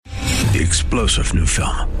The explosive new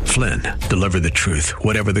film, Flynn, Deliver the Truth,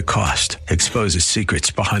 Whatever the Cost, exposes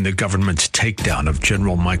secrets behind the government's takedown of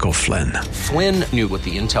General Michael Flynn. Flynn knew what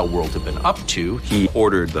the intel world had been up to. He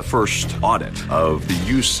ordered the first audit of the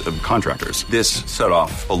use of contractors. This set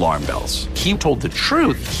off alarm bells. He told the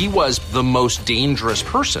truth. He was the most dangerous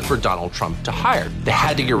person for Donald Trump to hire. They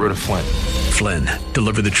had to get rid of Flynn. Flynn,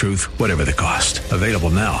 Deliver the Truth, Whatever the Cost. Available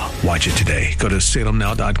now. Watch it today. Go to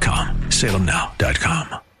salemnow.com.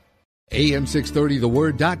 salemnow.com.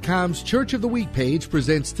 AM630TheWord.com's Church of the Week page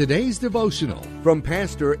presents today's devotional from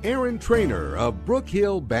Pastor Aaron Treanor of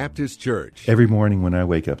Brookhill Baptist Church. Every morning when I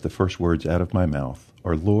wake up, the first words out of my mouth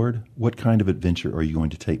are, Lord, what kind of adventure are you going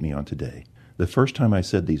to take me on today? The first time I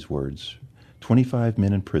said these words, 25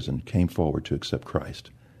 men in prison came forward to accept Christ.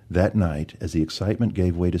 That night, as the excitement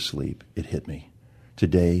gave way to sleep, it hit me.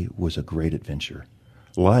 Today was a great adventure.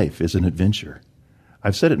 Life is an adventure.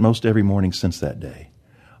 I've said it most every morning since that day.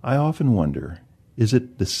 I often wonder, is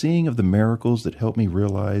it the seeing of the miracles that help me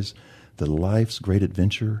realize the life's great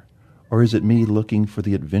adventure? Or is it me looking for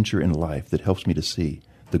the adventure in life that helps me to see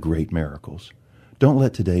the great miracles? Don't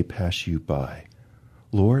let today pass you by.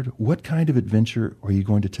 Lord, what kind of adventure are you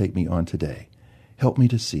going to take me on today? Help me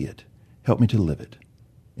to see it. Help me to live it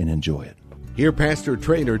and enjoy it. Hear Pastor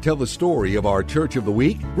Treanor tell the story of our Church of the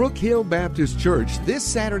Week, Brookhill Baptist Church, this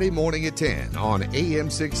Saturday morning at 10 on AM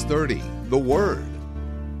 630, The Word.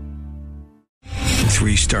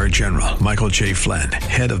 Three-star General Michael J. Flynn,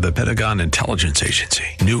 head of the Pentagon Intelligence Agency,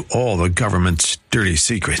 knew all the government's dirty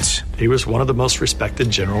secrets. He was one of the most respected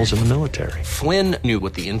generals in the military. Flynn knew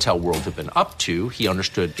what the intel world had been up to. He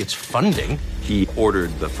understood its funding. He ordered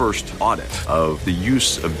the first audit of the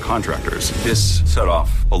use of contractors. This set off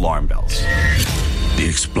alarm bells. The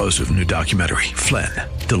explosive new documentary, Flynn,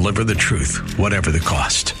 Deliver the Truth, Whatever the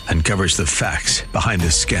Cost, uncovers the facts behind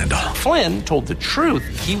this scandal. Flynn told the truth.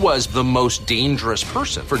 He was the most dangerous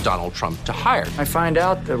person for Donald Trump to hire. I find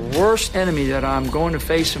out the worst enemy that I'm going to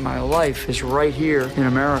face in my life is right here in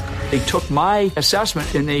America. They took my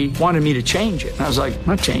assessment and they wanted me to change it. And I was like, I'm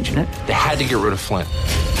not changing it. They had to get rid of Flynn.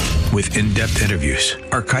 With in-depth interviews,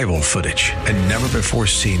 archival footage, and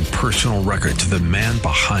never-before-seen personal records of the man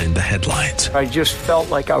behind the headlines. I just felt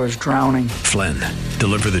like I was drowning. Flynn,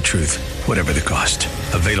 Deliver the Truth, Whatever the Cost.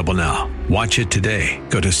 Available now. Watch it today.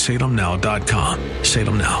 Go to salemnow.com.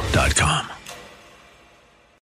 salemnow.com.